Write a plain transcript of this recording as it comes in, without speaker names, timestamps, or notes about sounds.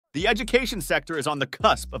The education sector is on the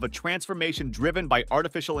cusp of a transformation driven by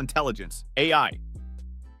artificial intelligence, AI.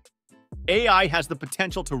 AI has the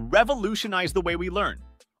potential to revolutionize the way we learn,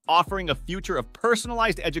 offering a future of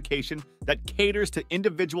personalized education that caters to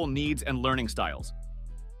individual needs and learning styles.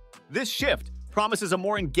 This shift promises a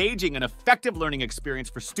more engaging and effective learning experience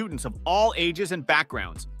for students of all ages and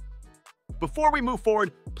backgrounds. Before we move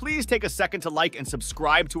forward, please take a second to like and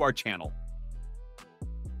subscribe to our channel.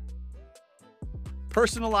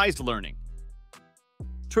 Personalized learning.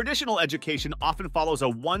 Traditional education often follows a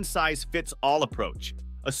one-size-fits-all approach,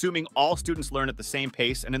 assuming all students learn at the same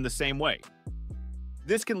pace and in the same way.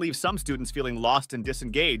 This can leave some students feeling lost and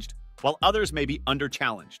disengaged, while others may be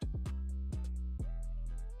under-challenged.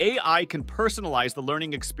 AI can personalize the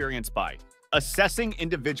learning experience by assessing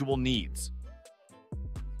individual needs.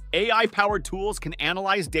 AI-powered tools can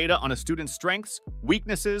analyze data on a student's strengths,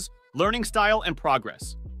 weaknesses, learning style, and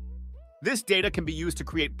progress. This data can be used to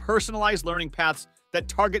create personalized learning paths that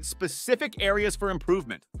target specific areas for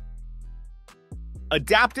improvement.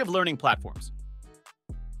 Adaptive learning platforms.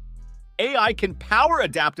 AI can power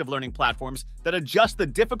adaptive learning platforms that adjust the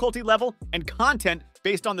difficulty level and content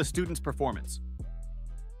based on the student's performance.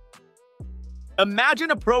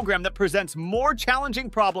 Imagine a program that presents more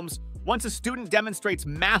challenging problems once a student demonstrates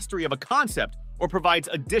mastery of a concept or provides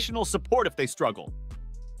additional support if they struggle.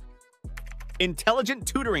 Intelligent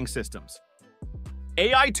tutoring systems.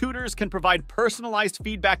 AI tutors can provide personalized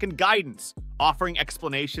feedback and guidance, offering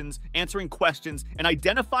explanations, answering questions, and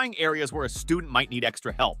identifying areas where a student might need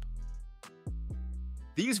extra help.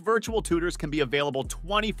 These virtual tutors can be available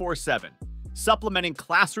 24/7, supplementing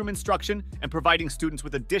classroom instruction and providing students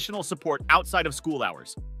with additional support outside of school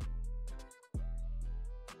hours.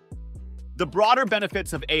 The broader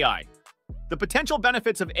benefits of AI. The potential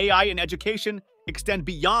benefits of AI in education extend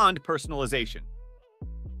beyond personalization.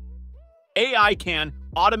 AI can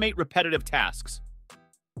automate repetitive tasks.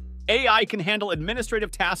 AI can handle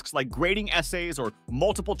administrative tasks like grading essays or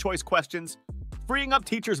multiple-choice questions, freeing up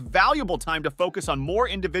teachers valuable time to focus on more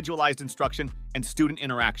individualized instruction and student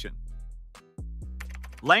interaction.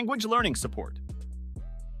 Language learning support.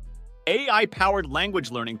 AI-powered language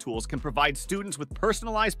learning tools can provide students with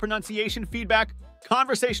personalized pronunciation feedback,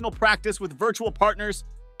 conversational practice with virtual partners,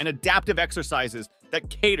 and adaptive exercises that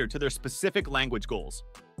cater to their specific language goals.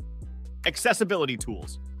 Accessibility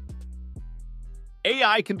tools.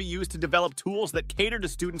 AI can be used to develop tools that cater to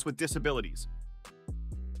students with disabilities.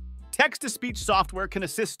 Text-to-speech software can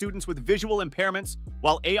assist students with visual impairments,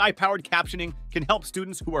 while AI-powered captioning can help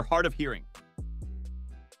students who are hard of hearing.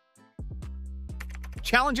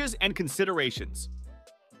 Challenges and considerations.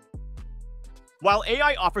 While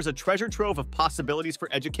AI offers a treasure trove of possibilities for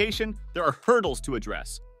education, there are hurdles to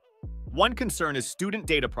address. One concern is student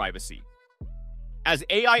data privacy. As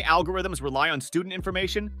AI algorithms rely on student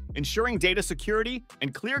information, ensuring data security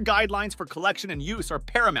and clear guidelines for collection and use are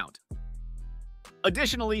paramount.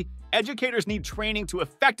 Additionally, educators need training to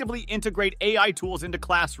effectively integrate AI tools into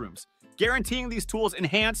classrooms, guaranteeing these tools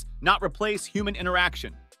enhance, not replace, human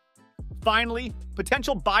interaction. Finally,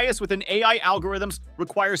 potential bias within AI algorithms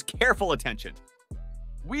requires careful attention.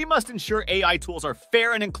 We must ensure AI tools are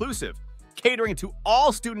fair and inclusive, catering to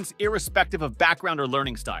all students irrespective of background or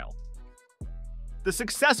learning style. The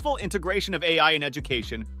successful integration of AI in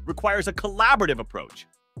education requires a collaborative approach.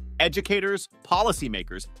 Educators,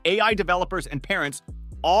 policymakers, AI developers, and parents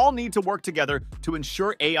all need to work together to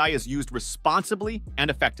ensure AI is used responsibly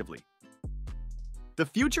and effectively. The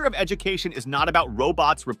future of education is not about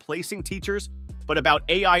robots replacing teachers, but about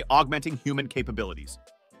AI augmenting human capabilities.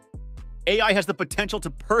 AI has the potential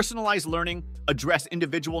to personalize learning, address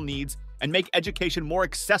individual needs, and make education more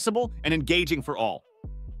accessible and engaging for all.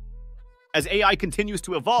 As AI continues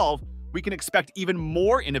to evolve, we can expect even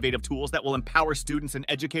more innovative tools that will empower students and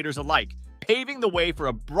educators alike, paving the way for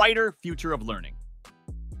a brighter future of learning.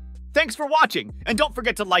 Thanks for watching, and don't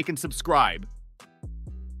forget to like and subscribe.